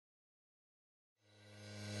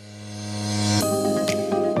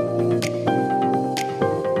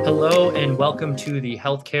Hello, and welcome to the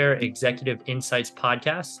Healthcare Executive Insights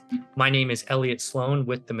Podcast. My name is Elliot Sloan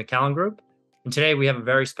with the McAllen Group. And today we have a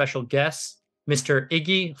very special guest, Mr.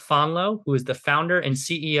 Iggy Fonlo, who is the founder and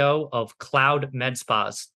CEO of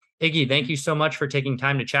CloudMedSpas. Iggy, thank you so much for taking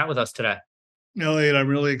time to chat with us today. Elliot, I'm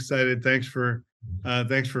really excited. Thanks for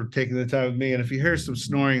taking the time with me. And if you hear some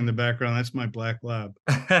snoring in the background, that's my black lab.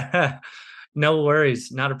 No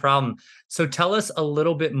worries, not a problem. So tell us a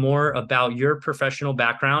little bit more about your professional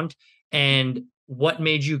background and what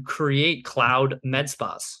made you create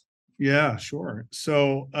CloudMedSpas. Yeah, sure.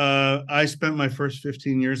 So I spent my first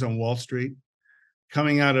 15 years on Wall Street,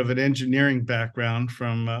 coming out of an engineering background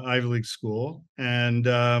from Ivy League school, and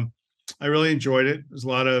I really enjoyed it. There's a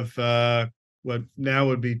lot of what now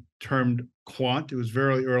would be termed quant. It was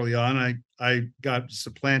very early on. I got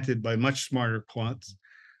supplanted by much smarter quants.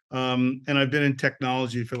 And I've been in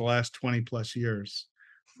technology for the last 20 plus years.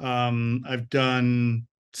 I've done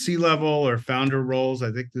C-level or founder roles.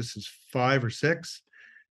 I think this is 5 or 6.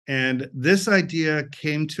 And this idea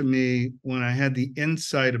came to me when I had the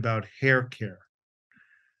insight about hair care.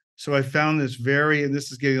 So I found this and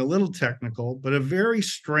this is getting a little technical, but a very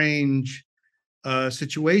strange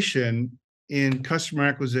situation in customer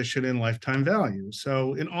acquisition and lifetime value.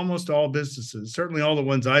 So in almost all businesses, certainly all the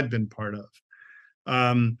ones I'd been part of,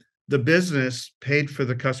 the business paid for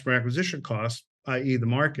the customer acquisition cost, i.e. the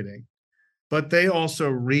marketing, but they also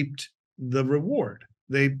reaped the reward.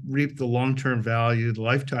 They reaped the long-term value, the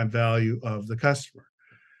lifetime value of the customer.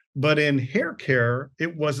 But in hair care,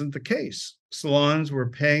 it wasn't the case. Salons were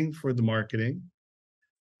paying for the marketing,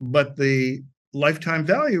 but the lifetime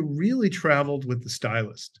value really traveled with the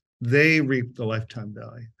stylist. They reaped the lifetime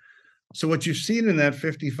value. So what you've seen in that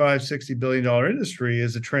 $55, $60 billion industry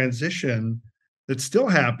is a transition that's still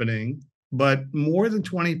happening, but more than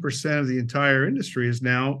 20% of the entire industry is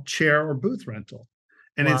now chair or booth rental.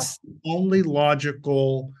 And Wow. It's the only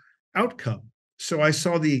logical outcome. So I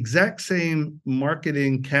saw the exact same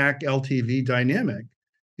marketing CAC LTV dynamic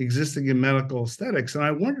existing in medical aesthetics. And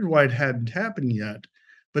I wondered why it hadn't happened yet.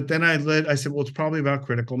 But then I said, well, it's probably about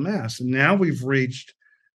critical mass. And now we've reached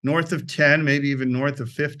north of 10, maybe even north of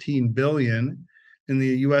 15 billion in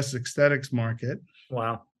the US aesthetics market.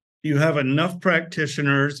 Wow. You have enough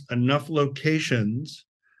practitioners, enough locations,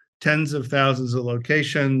 tens of thousands of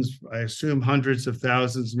locations, I assume hundreds of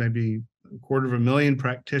thousands, maybe 250,000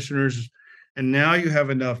 practitioners. And now you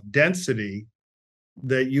have enough density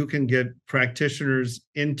that you can get practitioners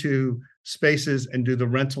into spaces and do the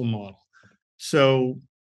rental model. So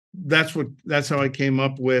that's how I came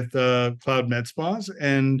up with CloudMedSpas.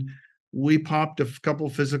 And we popped a couple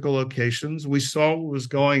physical locations. We saw what was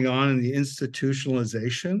going on in the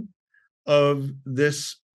institutionalization of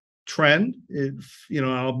this trend.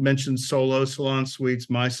 I'll mention Solo Salon Suites,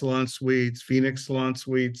 My Salon Suites, Phoenix Salon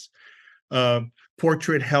Suites.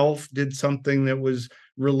 Portrait Health did something that was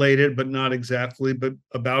related, but not exactly, but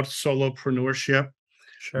about solopreneurship.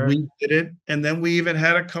 Sure. We did it. And then we even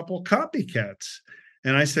had a couple copycats.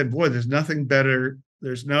 And I said, boy, there's nothing better.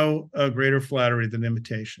 There's no greater flattery than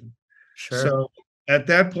imitation. Sure. So at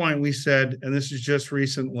that point, we said, and this is just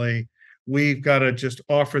recently, we've got to just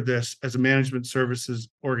offer this as a management services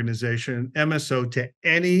organization, MSO, to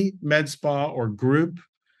any med spa or group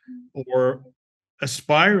or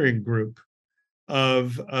aspiring group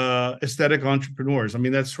of aesthetic entrepreneurs. I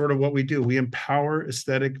mean, that's sort of what we do. We empower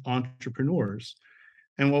aesthetic entrepreneurs.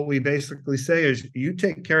 And what we basically say is you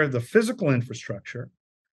take care of the physical infrastructure,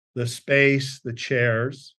 the space, the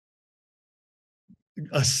chairs,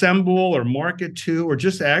 assemble or market to, or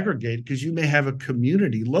just aggregate, because you may have a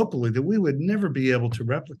community locally that we would never be able to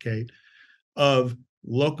replicate of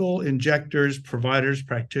local injectors, providers,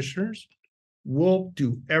 practitioners. We'll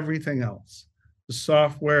do everything else. The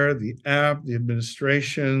software, the app, the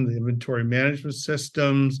administration, the inventory management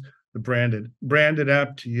systems, the branded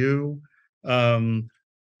app to you,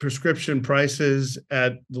 prescription prices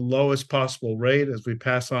at the lowest possible rate as we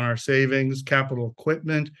pass on our savings, capital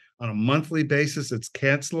equipment on a monthly basis. It's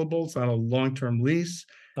cancelable. It's not a long-term lease.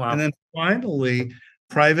 Wow. And then finally,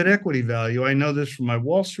 private equity value. I know this from my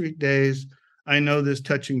Wall Street days. I know this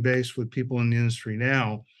touching base with people in the industry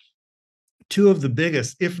now. Two of the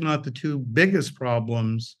biggest, if not the two biggest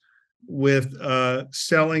problems with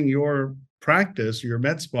selling your practice, your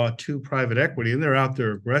med spa to private equity, and they're out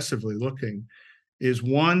there aggressively looking, is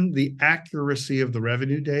one, the accuracy of the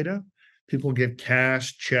revenue data. People get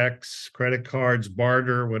cash, checks, credit cards,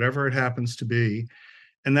 barter, whatever it happens to be.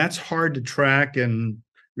 And that's hard to track and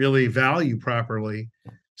really value properly.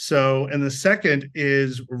 So, and the second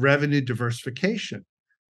is revenue diversification.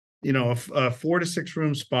 A 4 to 6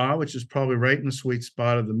 room spa, which is probably right in the sweet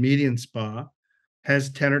spot of the median spa,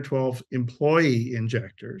 has 10 or 12 employee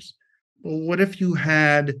injectors. Well, what if you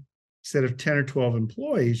had, instead of 10 or 12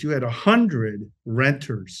 employees, you had 100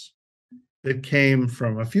 renters that came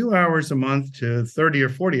from a few hours a month to 30 or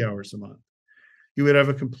 40 hours a month? You would have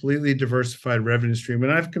a completely diversified revenue stream.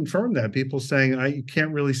 And I've confirmed that. People saying you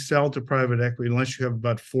can't really sell to private equity unless you have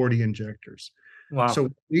about 40 injectors. So Wow.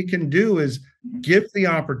 what we can do is give the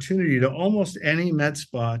opportunity to almost any med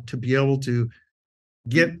spa to be able to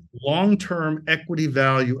get long-term equity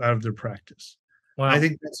value out of their practice. I Wow.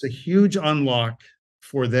 think that's a huge unlock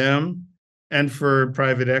for them and for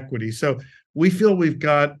private equity. So we feel we've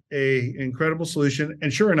got a incredible solution.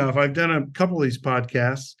 And sure enough, I've done a couple of these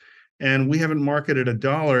podcasts and we haven't marketed a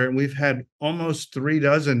dollar, and we've had almost 3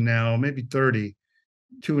 dozen now, maybe 30,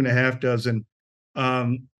 2.5 dozen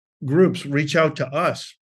groups reach out to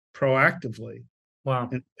us proactively Wow.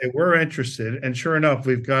 and they were interested. And sure enough,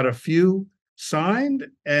 we've got a few signed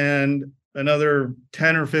and another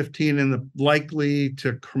 10 or 15 in the likely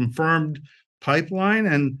to confirmed pipeline.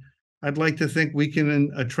 And I'd like to think we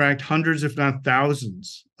can attract hundreds, if not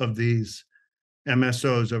thousands, of these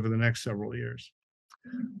MSOs over the next several years.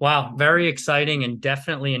 Wow, very exciting and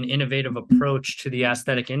definitely an innovative approach to the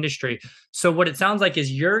aesthetic industry. So, what it sounds like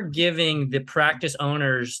is you're giving the practice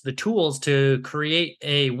owners the tools to create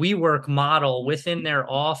a WeWork model within their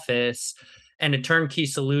office and a turnkey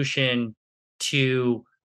solution to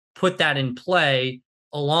put that in play,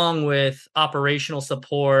 along with operational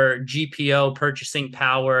support, GPO purchasing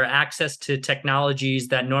power, access to technologies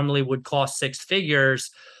that normally would cost 6 figures,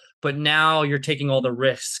 but now you're taking all the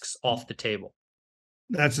risks off the table.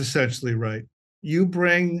 That's essentially right. You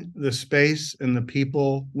bring the space and the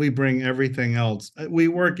people, we bring everything else.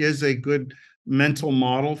 WeWork is a good mental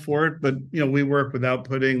model for it, but we work without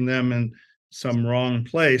putting them in some wrong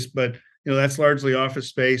place. But that's largely office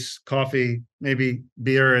space, coffee, maybe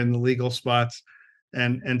beer in the legal spots,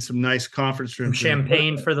 and some nice conference Some rooms in the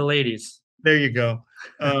champagne for the ladies. there you go.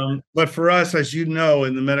 But for us, as you know,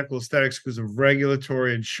 in the medical aesthetics, because of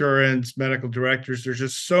regulatory, insurance, medical directors, there's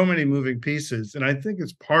just so many moving pieces. And I think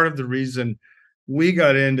it's part of the reason we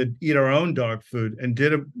got in to eat our own dog food and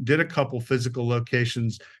did a couple physical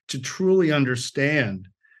locations to truly understand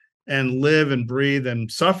and live and breathe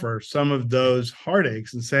and suffer some of those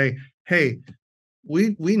heartaches and say, hey,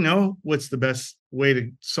 we know what's the best way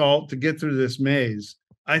to get through this maze.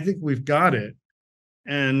 I think we've got it.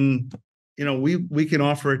 And we can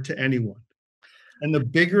offer it to anyone. And the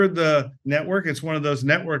bigger the network, it's one of those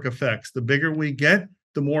network effects. The bigger we get,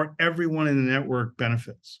 the more everyone in the network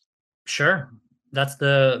benefits. Sure. That's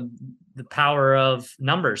the power of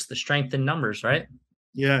numbers, the strength in numbers, right?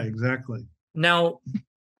 Yeah, exactly. Now,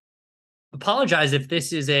 apologize if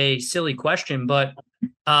this is a silly question, but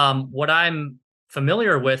what I'm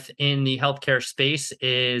familiar with in the healthcare space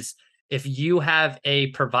is if you have a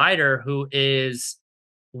provider who is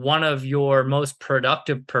one of your most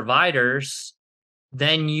productive providers,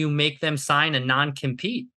 then you make them sign a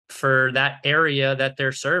non-compete for that area that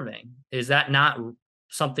they're serving. Is that not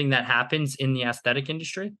something that happens in the aesthetic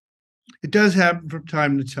industry? It does happen from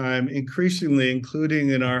time to time, increasingly, including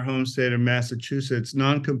in our home state of Massachusetts.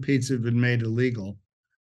 Non-competes have been made illegal.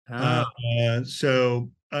 Ah,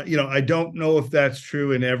 I don't know if that's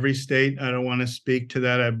true in every state. I don't want to speak to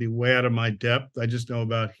that. I'd be way out of my depth. I just know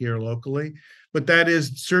about here locally. But that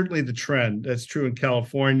is certainly the trend. That's true in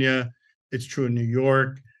California. It's true in New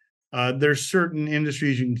York. There's certain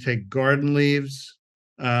industries you can take garden leaves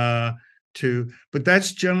but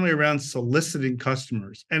that's generally around soliciting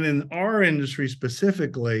customers. And in our industry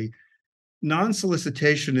specifically,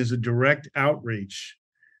 non-solicitation is a direct outreach.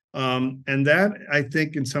 And that, I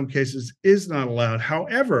think, in some cases is not allowed.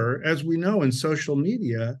 However, as we know in social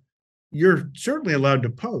media, you're certainly allowed to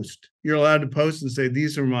post. You're allowed to post and say,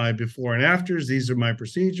 these are my before and afters. These are my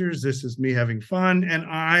procedures. This is me having fun. And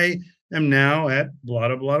I am now at blah,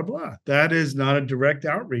 blah, blah, blah. That is not a direct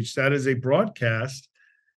outreach. That is a broadcast.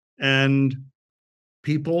 And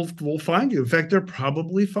people will find you. In fact, they're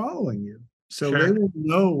probably following you. So they sure. will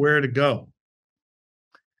know where to go.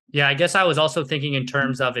 Yeah, I guess I was also thinking in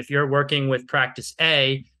terms of if you're working with practice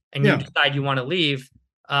A and you Yeah. decide you want to leave,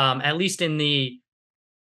 at least in the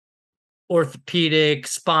orthopedic,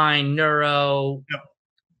 spine, neuro, Yeah.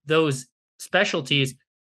 those specialties,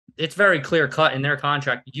 it's very clear cut in their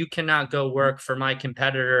contract. You cannot go work for my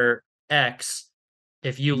competitor X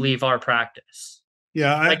if you leave our practice.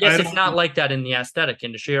 Yeah. I guess I it's don't. not like that in the aesthetic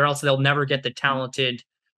industry, or else they'll never get the talented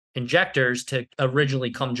injectors to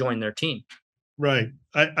originally come join their team. Right.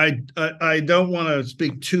 I don't want to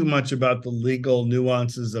speak too much about the legal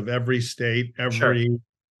nuances of every state, Sure. every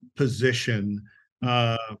position.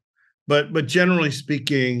 But but generally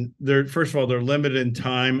speaking, they're first of all, they're limited in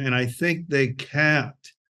time, and I think they can't.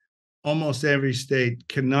 Almost every state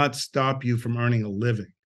cannot stop you from earning a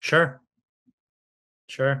living. Sure.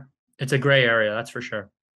 Sure. It's a gray area, that's for sure.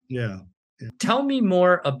 Yeah. Tell me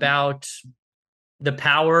more about the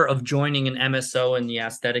power of joining an MSO in the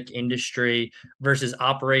aesthetic industry versus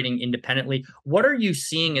operating independently. What are you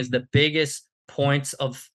seeing as the biggest points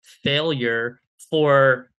of failure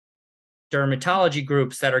for dermatology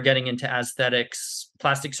groups that are getting into aesthetics,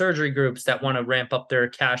 plastic surgery groups that want to ramp up their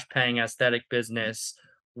cash paying aesthetic business?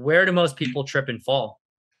 Where do most people trip and fall?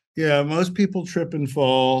 Yeah, most people trip and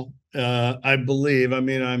fall. I believe. I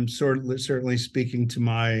mean, I'm certainly speaking to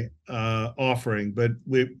my offering, but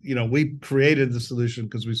we created the solution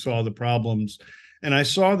because we saw the problems, and I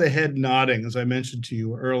saw the head nodding, as I mentioned to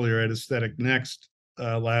you earlier at Aesthetic Next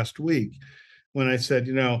last week, when I said,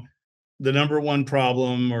 the number one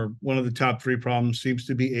problem or one of the top three problems seems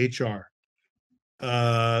to be HR.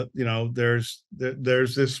 There's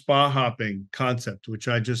this spa hopping concept, which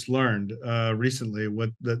I just learned recently,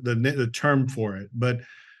 what the term for it. But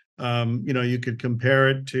you could compare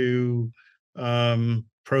it to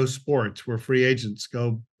pro sports, where free agents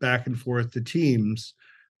go back and forth to teams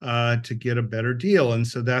to get a better deal. And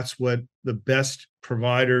so that's what the best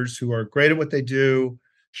providers who are great at what they do,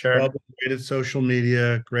 Sure. probably great at social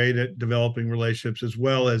media, great at developing relationships, as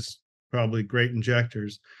well as probably great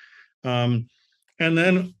injectors. And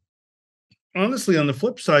then honestly, on the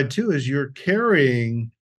flip side too, is you're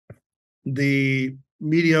carrying the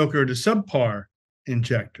mediocre to subpar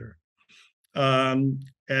injector. And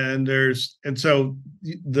so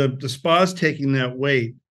the spa's taking that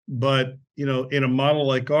weight, but in a model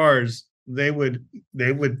like ours, they would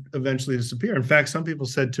eventually disappear. In fact, some people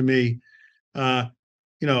said to me, but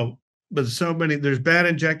there's bad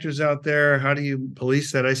injectors out there. How do you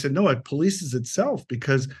police that? I said, no, it polices itself,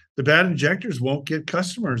 because the bad injectors won't get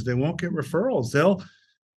customers. They won't get referrals. They'll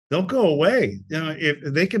go away.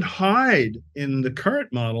 If they can hide in the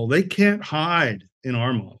current model, they can't hide in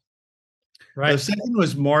our model. Right. The second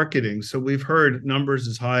was marketing. So we've heard numbers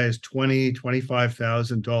as high as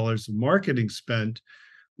 $25,000 of marketing spent,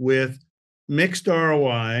 with mixed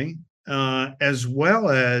ROI, as well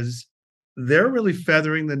as they're really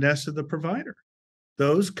feathering the nest of the provider.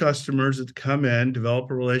 Those customers that come in, develop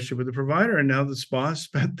a relationship with the provider, and now the spa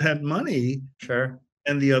spent that money. Sure.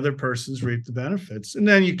 And the other person's reap the benefits. And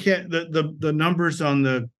then you can't, the numbers on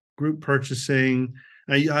the group purchasing,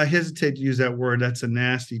 I hesitate to use that word, that's a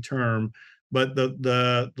nasty term, but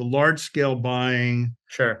the large scale buying,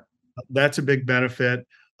 Sure, that's a big benefit.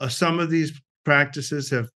 Some of these practices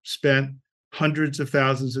have spent hundreds of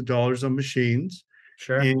thousands of dollars on machines.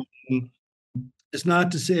 sure. And it's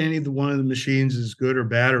not to say any of one of the machines is good or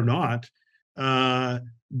bad or not.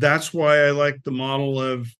 That's why I like the model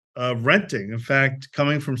of renting. In fact,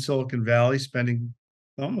 coming from Silicon Valley, spending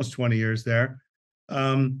almost 20 years there,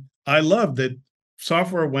 I love that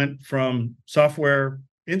software went from software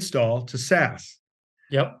install to SaaS.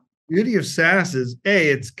 Yep. Beauty of SaaS is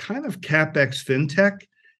it's kind of CapEx fintech.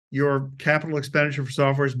 Your capital expenditure for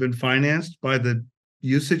software has been financed by the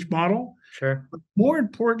usage model. Sure. But more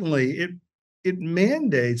importantly, it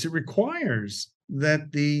requires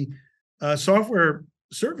that the software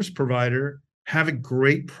service provider have a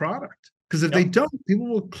great product. Because if they don't, people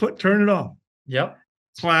will turn it off. Yep.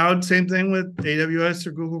 Cloud, same thing with AWS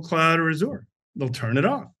or Google Cloud or Azure. They'll turn it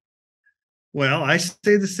off. Well, I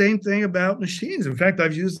say the same thing about machines. In fact,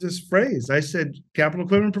 I've used this phrase. I said, capital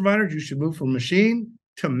equipment providers, you should move from machine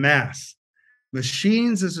to mass.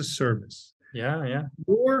 Machines as a service. Yeah.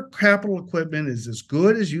 Your capital equipment is as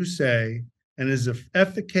good as you say and as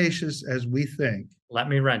efficacious as we think. Let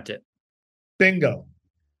me rent it. Bingo.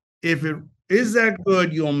 If it is that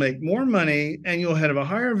good, you'll make more money and you'll have a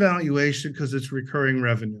higher valuation because it's recurring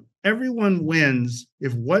revenue. Everyone wins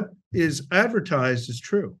if what is advertised is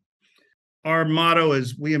true. Our motto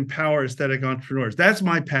is we empower aesthetic entrepreneurs. That's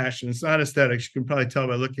my passion. It's not aesthetics. You can probably tell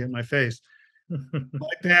by looking at my face. My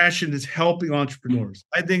passion is helping entrepreneurs.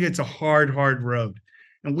 I think it's a hard road.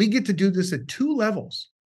 And we get to do this at two levels.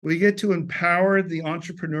 We get to empower the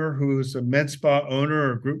entrepreneur who's a med spa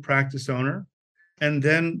owner or group practice owner. And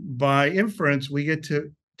then by inference, we get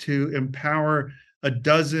to empower a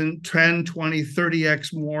dozen, 10, 20,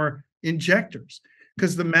 30x more injectors,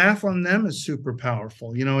 because the math on them is super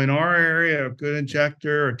powerful. In our area, a good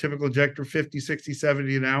injector or typical injector, 50, 60,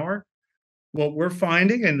 70 an hour. What we're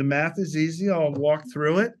finding, and the math is easy, I'll walk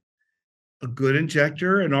through it. A good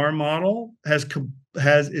injector in our model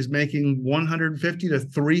is making 150 to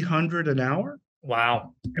 300 an hour.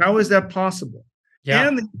 Wow. How is that possible? Yeah.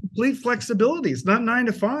 And the complete flexibility. It's not 9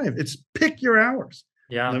 to 5. It's pick your hours.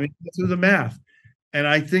 Yeah. Let me go through the math. And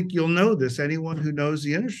I think you'll know this. Anyone who knows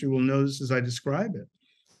the industry will know this as I describe it.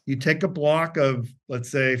 You take a block of, let's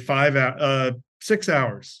say, 6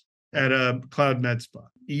 hours at a CloudMedSpa.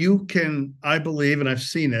 You can, I believe, and I've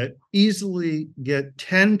seen it, easily get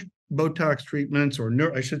 10 Botox treatments, or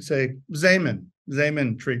I should say Xamen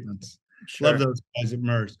treatments. Love Sure. those guys at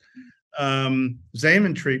MERS.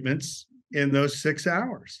 Xamen treatments in those 6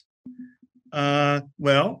 hours.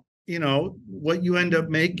 Well, what you end up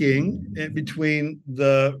making between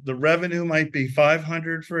the revenue might be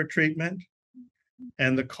 500 for a treatment,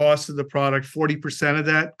 and the cost of the product, 40% of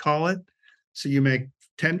that, call it. So you make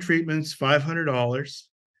 10 treatments, $500.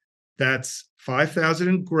 That's 5,000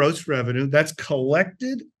 in gross revenue. That's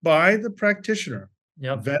collected by the practitioner.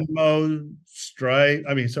 Yep. Venmo, Stripe,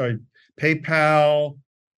 PayPal,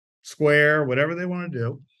 Square, whatever they want to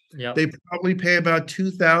do. Yep. They probably pay about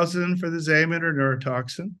 2,000 for the Xamen or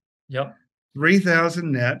neurotoxin. Yep.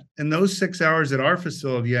 3,000 net. And those 6 hours at our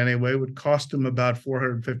facility anyway would cost them about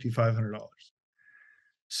 $450, $500.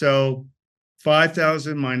 So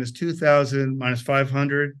 5,000 minus 2,000 minus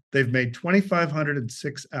 500, they've made 2,500 in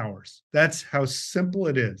 6 hours. That's how simple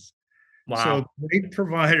it is. Wow. So a great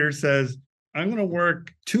provider says, I'm going to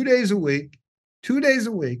work 2 days a week,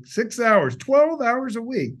 6 hours, 12 hours a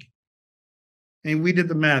week. And we did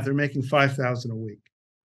the math. They're making 5,000 a week.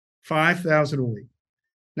 5,000 a week.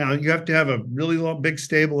 Now you have to have a really big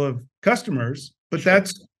stable of customers, but Sure.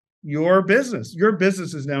 That's your business. Your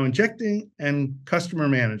business is now injecting and customer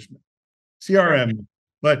management, CRM. Sure.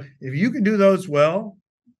 But if you can do those well,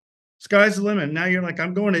 sky's the limit. Now you're like,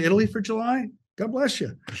 I'm going to Italy for July. God bless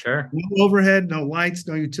you. Sure. No overhead, no lights,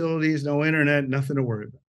 no utilities, no internet, nothing to worry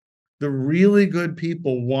about. The really good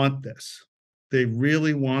people want this. They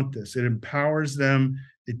really want this. It empowers them.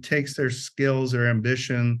 It takes their skills, their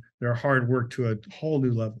ambition, their hard work to a whole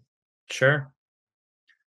new level. Sure.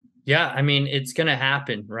 Yeah, I mean, it's gonna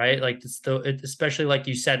happen, right? Like especially like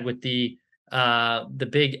you said, with the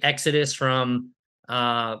big exodus from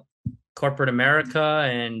corporate America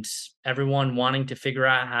and everyone wanting to figure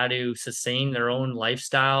out how to sustain their own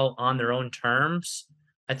lifestyle on their own terms.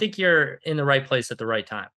 I think you're in the right place at the right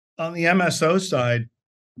time. On the MSO side,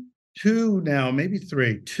 maybe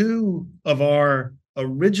three, two of our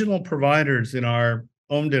original providers in our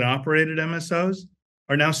owned and operated MSOs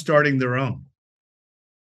are now starting their own.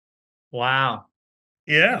 Wow.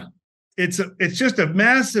 Yeah. It's just a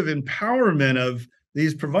massive empowerment of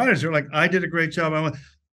these providers. They're like, I did a great job.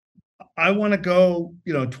 I want to go,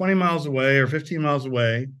 20 miles away or 15 miles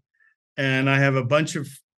away, and I have a bunch of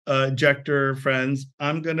injector friends.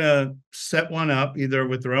 I'm going to set one up either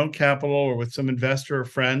with their own capital or with some investor or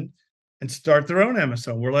friend and start their own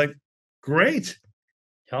MSO. We're like, great.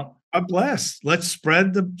 Yep. God bless. Let's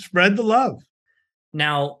spread the love.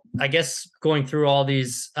 Now, I guess going through all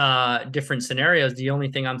these different scenarios, the only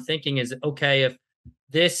thing I'm thinking is, okay, if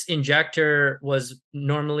this injector was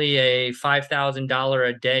normally a $5,000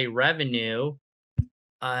 a day revenue,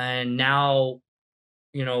 and now,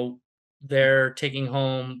 they're taking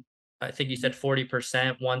home, I think you said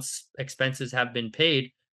 40% once expenses have been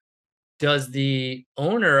paid. Does the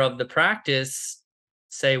owner of the practice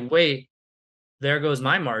say, wait, there goes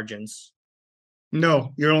my margins?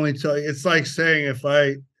 No, you're only it's like saying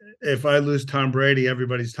if I lose Tom Brady,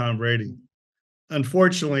 everybody's Tom Brady.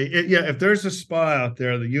 Unfortunately, if there's a spa out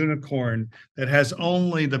there, the unicorn that has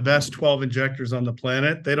only the best 12 injectors on the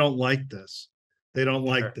planet, they don't like this. They don't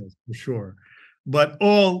like this for sure. But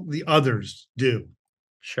all the others do.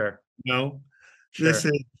 Sure. This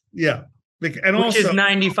is, and which also is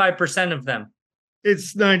 95% of them.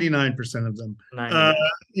 It's 99% of them.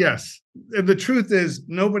 Yes. And the truth is,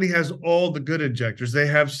 nobody has all the good injectors. They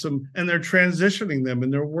have some, and they're transitioning them,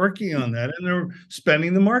 and they're working on that, and they're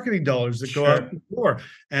spending the marketing dollars that go out the door.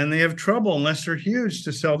 And they have trouble, unless they're huge,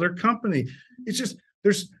 to sell their company. It's just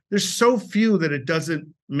there's so few that it doesn't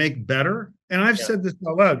make better. And I've said this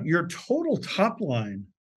out loud: your total top line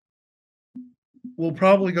will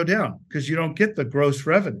probably go down because you don't get the gross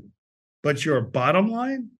revenue, but your bottom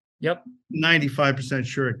line. Yep. 95%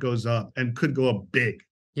 sure it goes up and could go up big.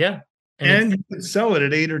 Yeah. And you could sell it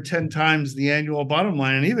at 8 or 10 times the annual bottom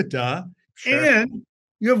line in EBITDA. Sure. And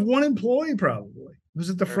you have one employee probably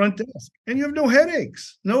who's at the front desk, and you have no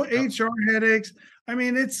headaches, no HR headaches. I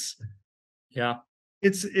mean, it's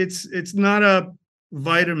not a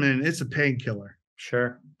vitamin, it's a painkiller.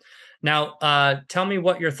 Sure. Now, tell me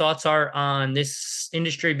what your thoughts are on this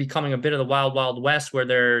industry becoming a bit of the wild, wild west, where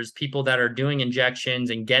there's people that are doing injections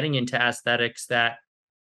and getting into aesthetics that,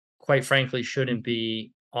 quite frankly, shouldn't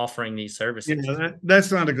be offering these You services. know,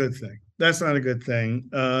 that's not a good thing. That's not a good thing.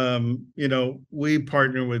 You know, we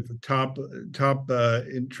partner with the top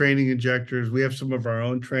in training injectors. We have some of our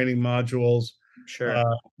own training modules. Sure.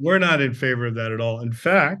 We're not in favor of that at all. In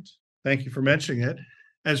fact, thank you for mentioning it.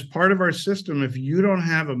 As part of our system, if you don't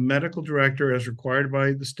have a medical director as required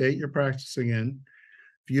by the state you're practicing in,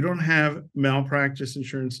 if you don't have malpractice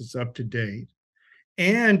insurance that's up to date,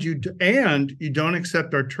 and you don't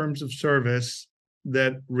accept our terms of service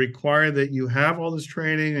that require that you have all this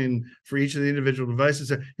training and for each of the individual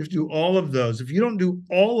devices, you have to do all of those. If you don't do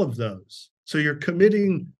all of those, so you're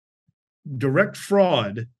committing direct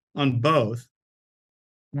fraud on both,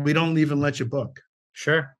 we don't even let you book.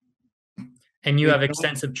 Sure. And you We have don't.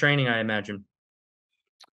 extensive training, I imagine.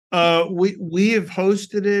 We have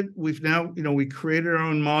hosted it. We've now, you know, we created our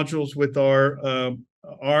own modules with our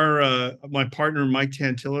my partner Mike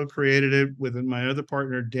Tantillo created it with my other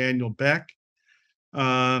partner Daniel Beck,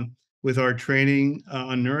 uh, with our training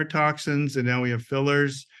on neurotoxins, and now we have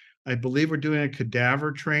fillers. I believe we're doing a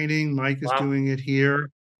cadaver training. Mike is Wow. doing it here.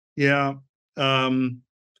 Yeah.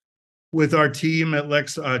 With our team at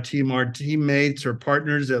our teammates or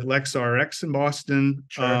partners at LexRx in Boston.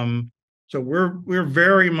 Sure. So we're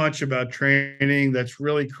very much about training. That's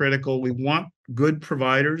really critical. We want good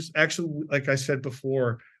providers. Actually, like I said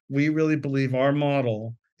before, we really believe our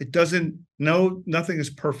model, it doesn't, no, nothing is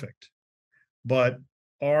perfect, but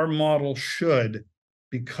our model should,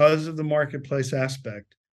 because of the marketplace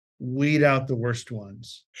aspect, weed out the worst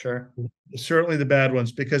ones, Sure. certainly the bad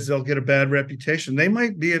ones, because they'll get a bad reputation. They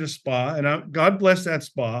might be at a spa, and God bless that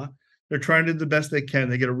spa. They're trying to do the best they can.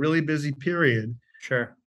 They get a really busy period.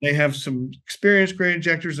 Sure. They have some experienced great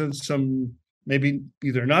injectors and some maybe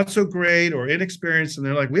either not so great or inexperienced. And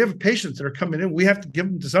they're like, we have patients that are coming in. We have to give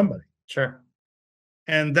them to somebody. Sure.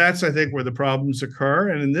 And that's, I think, where the problems occur.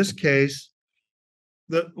 And in this case,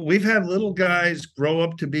 we've had little guys grow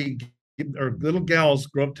up to be, or little gals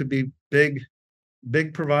grow up to be big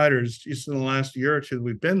providers just in the last year or two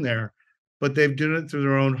we've been there, but they've done it through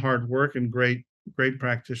their own hard work and great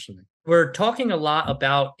practicing. We're talking a lot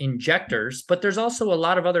about injectors, but there's also a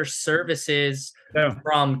lot of other services Yeah.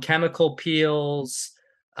 from chemical peels,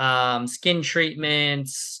 skin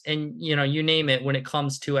treatments, and you name it when it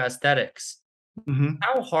comes to aesthetics. Mm-hmm.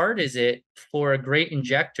 How hard is it for a great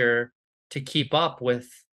injector to keep up with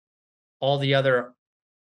all the other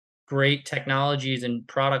great technologies and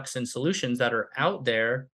products and solutions that are out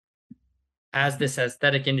there as this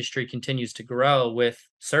aesthetic industry continues to grow with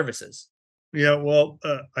services? Yeah, well,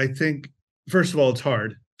 I think first of all, it's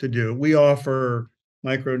hard to do. We offer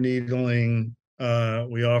micro needling,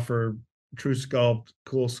 we offer True Sculpt,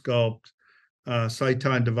 Cool Sculpt,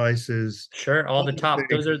 Cyton devices, Sure, all all the the top,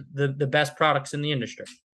 those things. are the best products in the industry.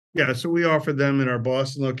 Yeah, so we offer them in our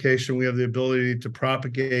Boston location. We have the ability to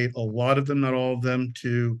propagate a lot of them, not all of them,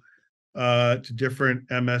 to different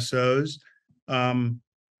MSOs.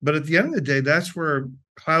 But at the end of the day, that's where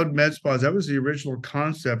CloudMedSpas, that was the original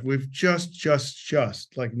concept. We've just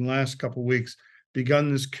like in the last couple of weeks,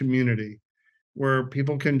 begun this community where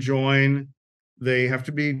people can join. They have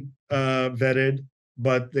to be vetted,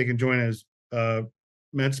 but they can join as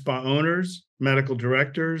med spa owners, medical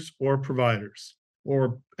directors, or providers,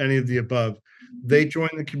 or any of the above. They join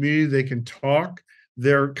the community, they can talk.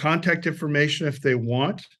 Their contact information, if they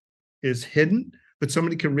want, is hidden, but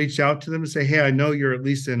somebody can reach out to them and say, hey, I know you're at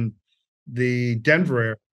least in the Denver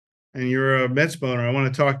area and you're a med spa owner. I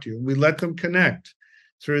want to talk to you. We let them connect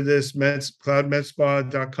through this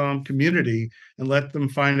cloudmedspa.com community and let them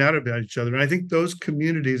find out about each other. And I think those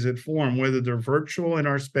communities that form, whether they're virtual in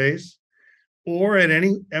our space or at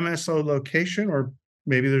any MSO location, or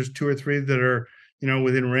maybe there's two or three that are,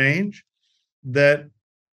 within range, that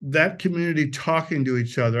community talking to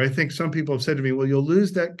each other. I think some people have said to me, well, you'll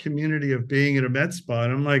lose that community of being in a med spa.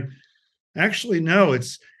 And I'm like, actually, no,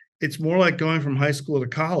 it's more like going from high school to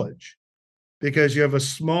college, because you have a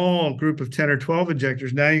small group of 10 or 12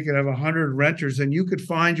 injectors. Now you can have 100 renters and you could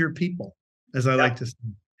find your people, as I like Yep. to say.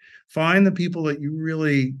 Find the people that you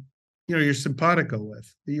really, you're simpatico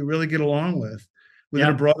with, that you really get along with within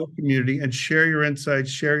a Yep. broader community, and share your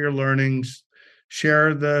insights, share your learnings,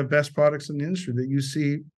 share the best products in the industry that you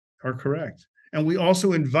see are correct. And we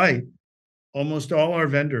also invite almost all our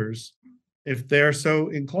vendors, if they're so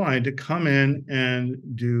inclined, to come in and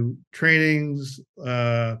do trainings,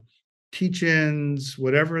 teach-ins,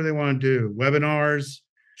 whatever they want to do, webinars.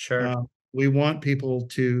 Sure. We want people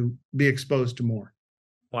to be exposed to more.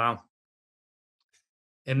 Wow.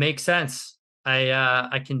 It makes sense.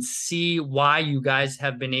 I can see why you guys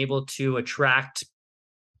have been able to attract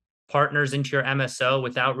partners into your MSO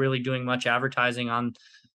without really doing much advertising on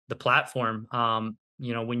the platform.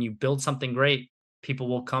 when you build something great, people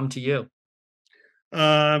will come to you.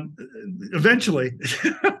 Um, Eventually,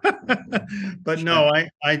 but Sure. no,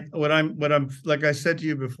 what I'm like I said to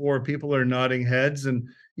you before, people are nodding heads, and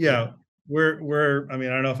Yeah. yeah, I mean,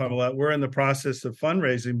 I don't know if I'm allowed. We're in the process of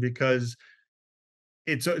fundraising because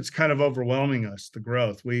it's kind of overwhelming us, the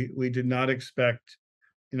growth. We did not expect,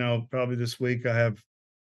 probably this week I have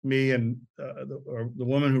me and the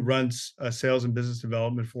woman who runs sales and business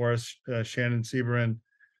development for us, Shannon Severin.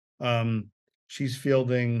 Um, she's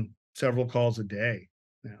fielding several calls a day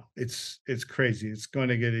now. It's crazy. It's going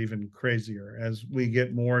to get even crazier as we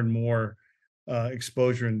get more and more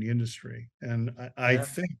exposure in the industry. And I Yeah.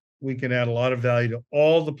 think we can add a lot of value to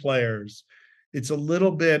all the players. It's a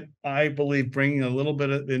little bit, I believe, bringing a little bit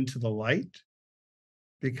into the light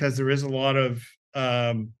because there is a lot of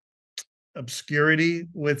obscurity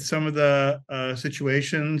with some of the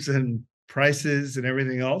situations and prices and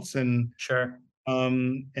everything else. Sure.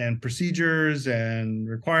 And procedures and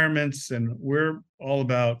requirements, and we're all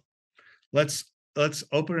about let's let's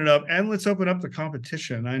open it up and let's open up the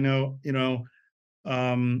competition. I know,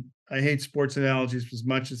 I hate sports analogies as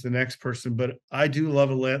much as the next person, but I do love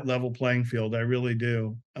a level playing field. I really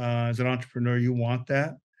do. As an entrepreneur, you want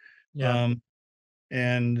that. Yeah. Um,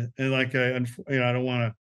 and like I don't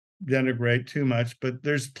want to denigrate too much, but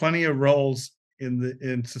there's plenty of roles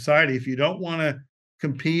in society. If you don't want to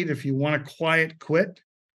compete, if you want to quiet quit,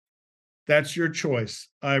 that's your choice.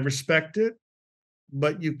 I respect it,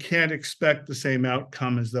 but you can't expect the same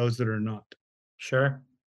outcome as those that are not. Sure.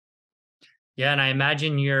 Yeah, and I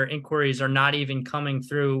imagine your inquiries are not even coming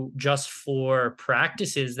through just for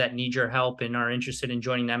practices that need your help and are interested in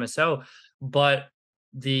joining the MSO, but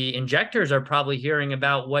the injectors are probably hearing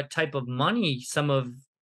about what type of money some of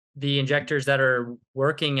the injectors that are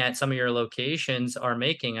working at some of your locations are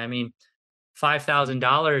making. I mean,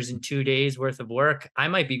 $5,000 in 2 days worth of work, I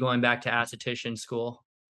might be going back to esthetician school.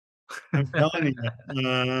 I'm telling you,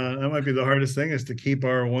 that might be the hardest thing is to keep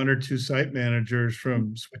our one or two site managers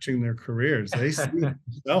from switching their careers. They see it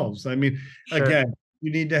themselves. I mean, Sure, again,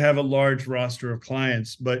 you need to have a large roster of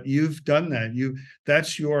clients, but you've done that.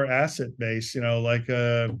 That's your asset base, like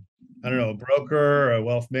I don't know, a broker, a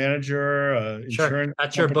wealth manager, a sure. insurance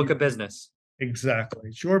That's your book company. of business. Exactly.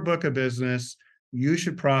 It's your book of business. You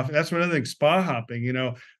should profit. That's one of the things, spa hopping,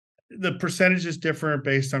 the percentage is different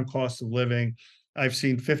based on cost of living. I've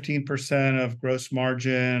seen 15% of gross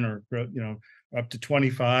margin or, up to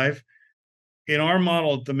 25. In our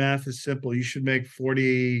model, the math is simple. You should make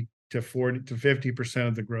 40 to 50%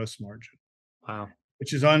 of the gross margin, Wow.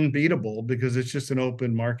 which is unbeatable because it's just an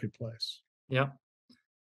open marketplace. Yep.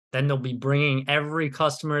 Then they'll be bringing every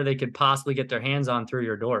customer they could possibly get their hands on through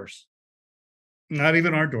your doors. Not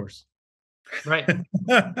even our doors. Right.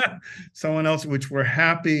 Someone else, which we're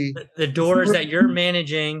happy. The doors that you're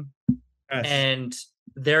managing, Yes, and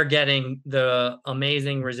they're getting the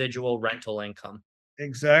amazing residual rental income.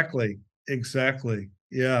 exactly. Exactly.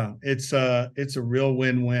 Yeah. It's a real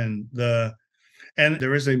win-win. And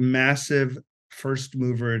there is a massive first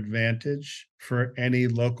mover advantage for any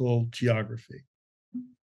local geography.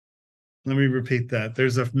 Let me repeat that.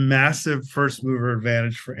 There's a massive first mover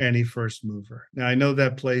advantage for any first mover. Now, I know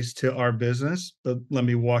that plays to our business, but let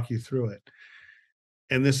me walk you through it.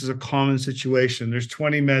 And this is a common situation. There's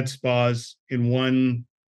 20 med spas in one,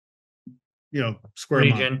 square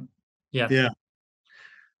mile. Region. Yeah. Yeah.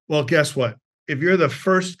 Well, guess what? If you're the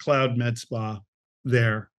first Cloud Med Spa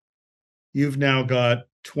there, you've now got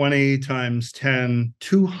 20 times 10,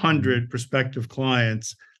 200 prospective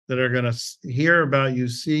clients that are going to hear about you,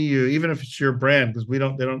 see you, even if it's your brand, because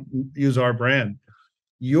they don't use our brand.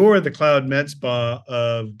 You're the Cloud Med Spa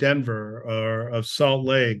of Denver or of Salt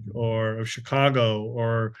Lake or of Chicago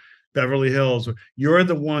or Beverly Hills. You're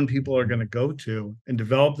the one people are going to go to and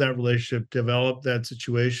develop that relationship, develop that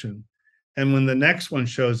situation. And when the next one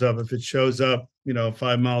shows up, if it shows up,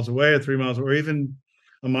 5 miles away or 3 miles or even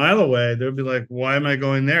a mile away, they'll be like, why am I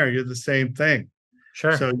going there? You're the same thing.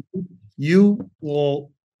 Sure. So you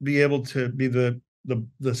will be able to be the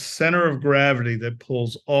center of gravity that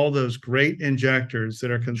pulls all those great injectors that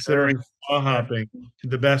are considering Sure. spa Sure. hopping to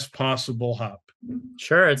the best possible hop.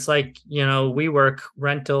 Sure. It's like, we work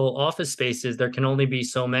rental office spaces. There can only be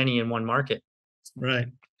so many in one market. Right.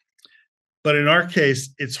 But in our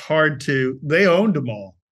case, it's hard they owned them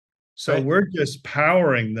all. So Right. we're just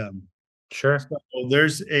powering them. Sure. So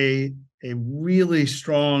there's a really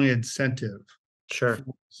strong incentive for Sure.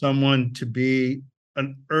 someone to be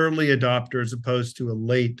an early adopter as opposed to a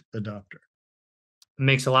late adopter.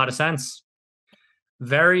 Makes a lot of sense.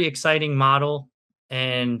 Very exciting model.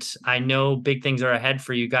 And I know big things are ahead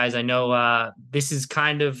for you guys. I know this is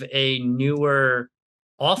kind of a newer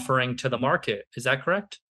offering to the market. Is that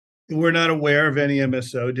correct? We're not aware of any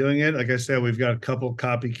MSO doing it. Like I said, we've got a couple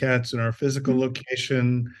copycats in our physical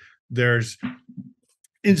location. There's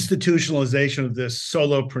institutionalization of this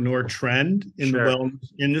solopreneur trend in the Sure. wellness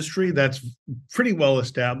industry that's pretty well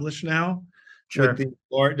established now. Sure. With the,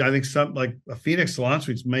 or I think some like a Phoenix Salon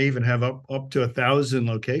Suites may even have up to 1,000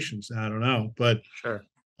 locations. I don't know, but Sure.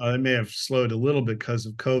 it may have slowed a little bit because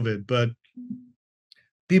of COVID. But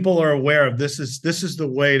people are aware of this is the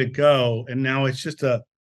way to go, and now it's just a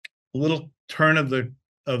little turn of the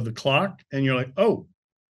clock, and you're like, oh,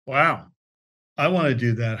 wow, I want to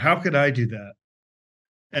do that. How could I do that?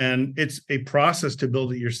 And it's a process to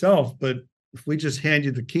build it yourself. But if we just hand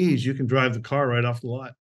you the keys, you can drive the car right off the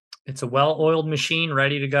lot. It's a well-oiled machine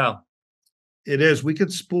ready to go. It is. We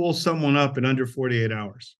could spool someone up in under 48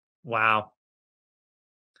 hours. Wow.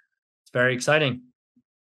 It's very exciting.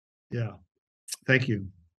 Yeah. Thank you.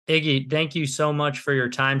 Iggy, thank you so much for your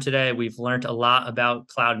time today. We've learned a lot about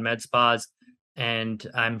CloudMedSpas, and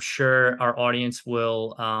I'm sure our audience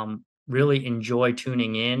will really enjoy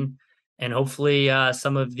tuning in. And hopefully,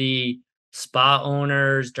 some of the spa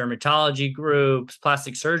owners, dermatology groups,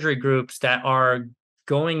 plastic surgery groups that are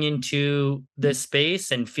going into this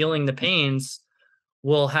space and feeling the pains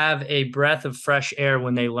will have a breath of fresh air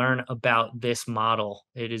when they learn about this model.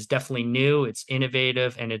 It is definitely new, it's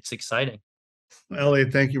innovative, and it's exciting.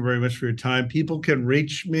 Elliot, thank you very much for your time. People can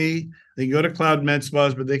reach me. They can go to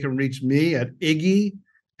CloudMedSpas, but they can reach me at Iggy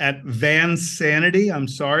at Vansanity. I'm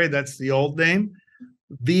sorry, that's the old name.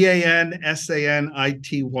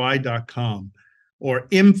 VANSANITY.com or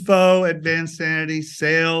info at Vansanity,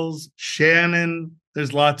 sales, Shannon.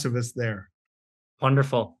 There's lots of us there.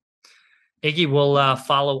 Wonderful. Iggy, we'll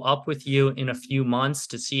follow up with you in a few months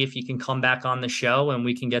to see if you can come back on the show and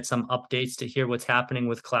we can get some updates to hear what's happening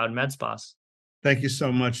with CloudMedSpas. Thank you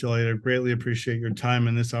so much, Elliot. I greatly appreciate your time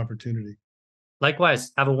and this opportunity.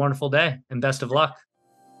 Likewise, have a wonderful day and best of luck.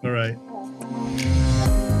 All right.